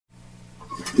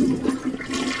Oh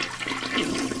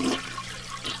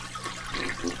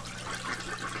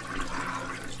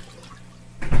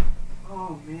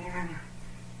man,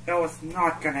 that was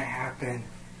not gonna happen.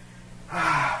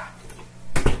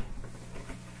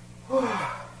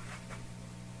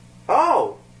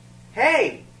 Oh,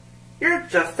 hey, you're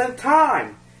just in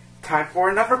time. Time for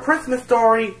another Christmas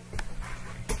story.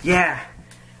 Yeah,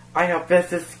 I hope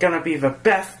this is gonna be the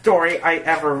best story I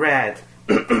ever read.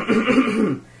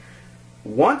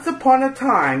 Once upon a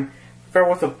time, there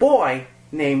was a boy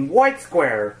named White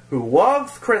Square who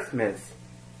loves Christmas.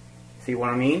 See what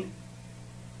I mean?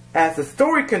 As the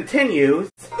story continues...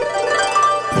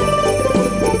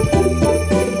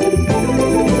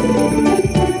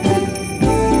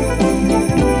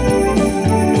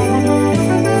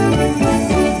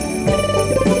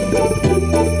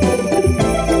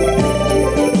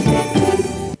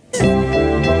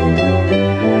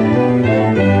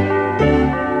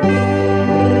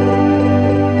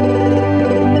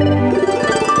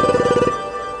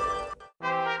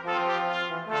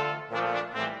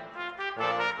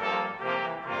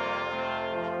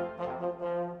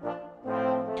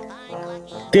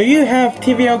 Do you have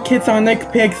TVO Kids on Nick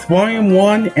Pigs Volume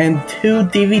 1 and 2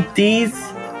 DVDs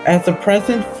as a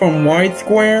present from White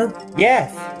Square?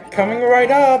 Yes, coming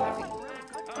right up!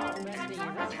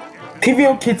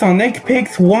 TVO Kids on Nick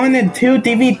Pigs 1 and 2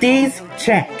 DVDs?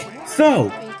 Check. So,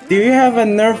 do you have a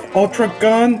Nerf Ultra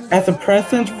Gun as a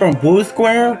present from Blue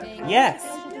Square? Yes,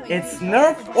 it's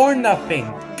Nerf or nothing,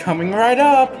 coming right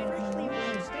up!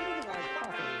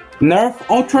 Nerf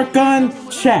Ultra Gun?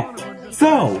 Check.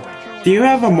 So, do you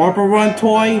have a Marble Run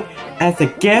toy as a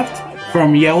gift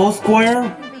from Yellow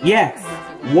Square? Yes,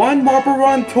 one Marble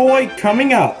Run toy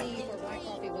coming up.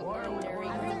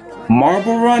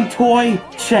 Marble Run toy?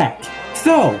 Check.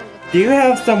 So, do you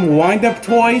have some wind-up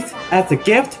toys as a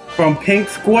gift from Pink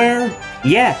Square?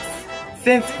 Yes,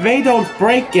 since they don't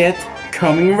break it,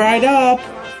 coming right up.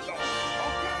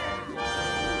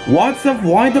 Lots of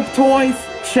wind-up toys?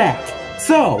 Check.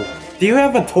 So, do you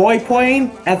have a toy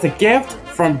plane as a gift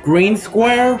from Green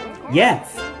Square?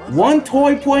 Yes, one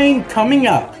toy plane coming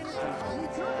up.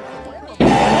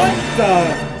 What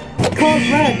the? Code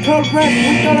Red,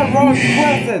 we got a wrong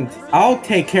present. I'll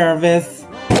take care of this.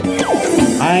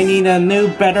 I need a new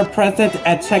better present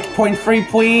at Checkpoint 3,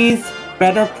 please.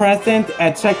 Better present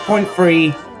at Checkpoint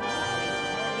 3.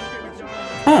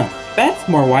 Huh, that's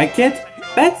more like it.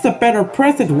 That's a better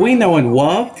present we know and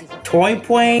loved. Toy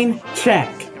plane? Check.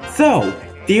 So,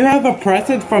 do you have a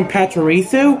present from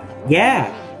Pachirisu?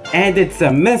 Yeah, and it's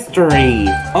a mystery.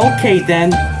 Okay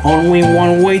then, only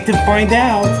one way to find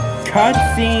out.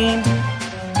 Cutscene.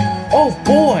 Oh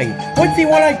boy, let's see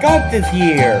what I got this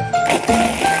year.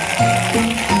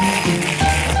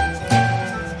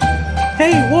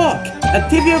 Hey look, a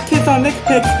TVO Kids on Nick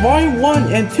Pigs Volume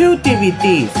 1 and 2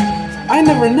 DVDs. I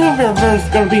never knew there was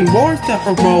gonna be more stuff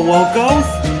for Bro logos.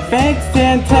 Thanks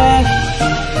Santa.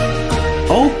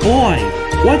 Oh boy.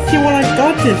 Let's see what I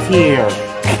got this year.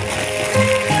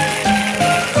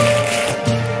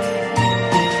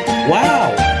 Wow,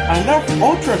 another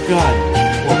Ultra Gun.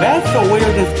 Well, that's the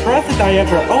weirdest present I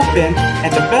ever opened,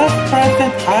 and the best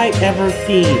present I ever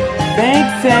seen.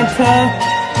 Thanks, Santa.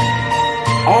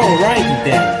 Alrighty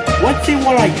then, let's see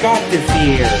what I got this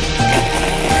year.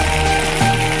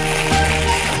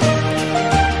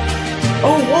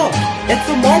 Oh look, it's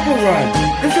a Marble Run.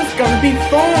 This is gonna be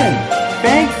fun.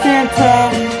 Thanks,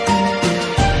 Santa!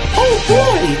 Oh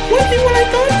boy! Let's see what I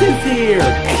got this year!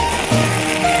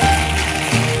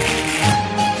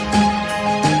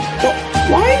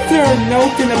 Why is there a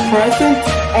note in the present?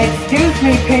 Excuse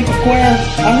me, Pink Square.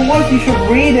 Unless you should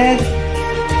read it.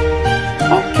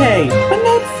 Okay, the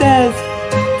note says,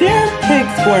 Dear Pink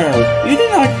Square, you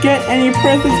did not get any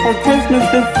presents for Christmas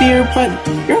this year, but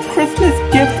your Christmas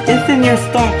gift is in your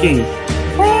stocking.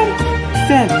 From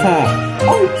Santa.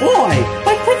 Oh boy!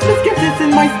 My Christmas gift is in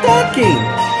my stocking!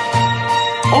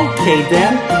 Okay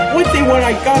then, let's see what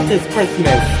I got this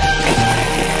Christmas.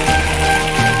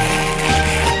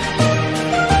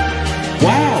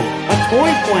 Wow, a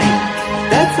toy plane!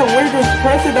 That's the weirdest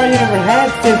present I ever had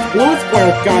since Blue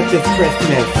Square got this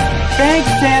Christmas. Thanks,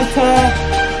 Santa!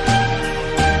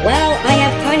 Well, I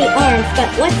have tiny arms,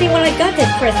 but let's see what I got this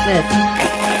Christmas.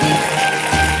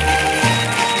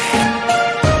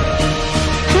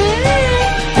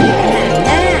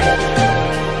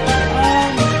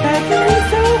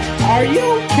 Are you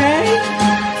okay?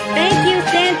 Thank you,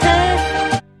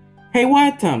 Santa! Hey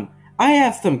Watum, I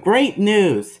have some great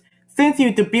news. Since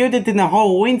you debuted in the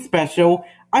Halloween special,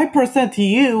 I present to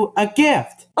you a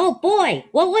gift. Oh boy,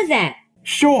 what was that?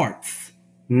 Shorts.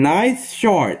 Nice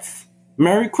shorts.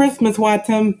 Merry Christmas,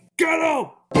 Watson. Get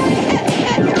up!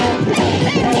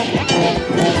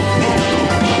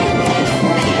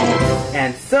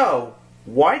 And so,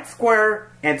 White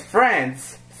Square and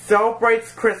friends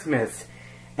celebrates Christmas,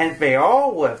 and they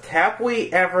all lived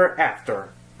happily ever after.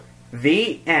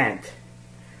 The end.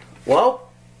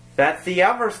 Well, that's the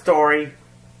other story.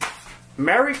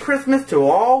 Merry Christmas to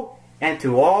all, and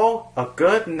to all a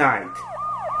good night.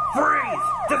 Freeze!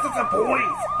 This is the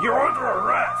police! You're under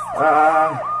arrest!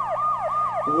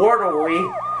 What are we?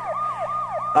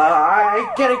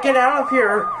 I gotta get out of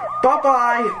here.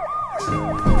 Bye-bye.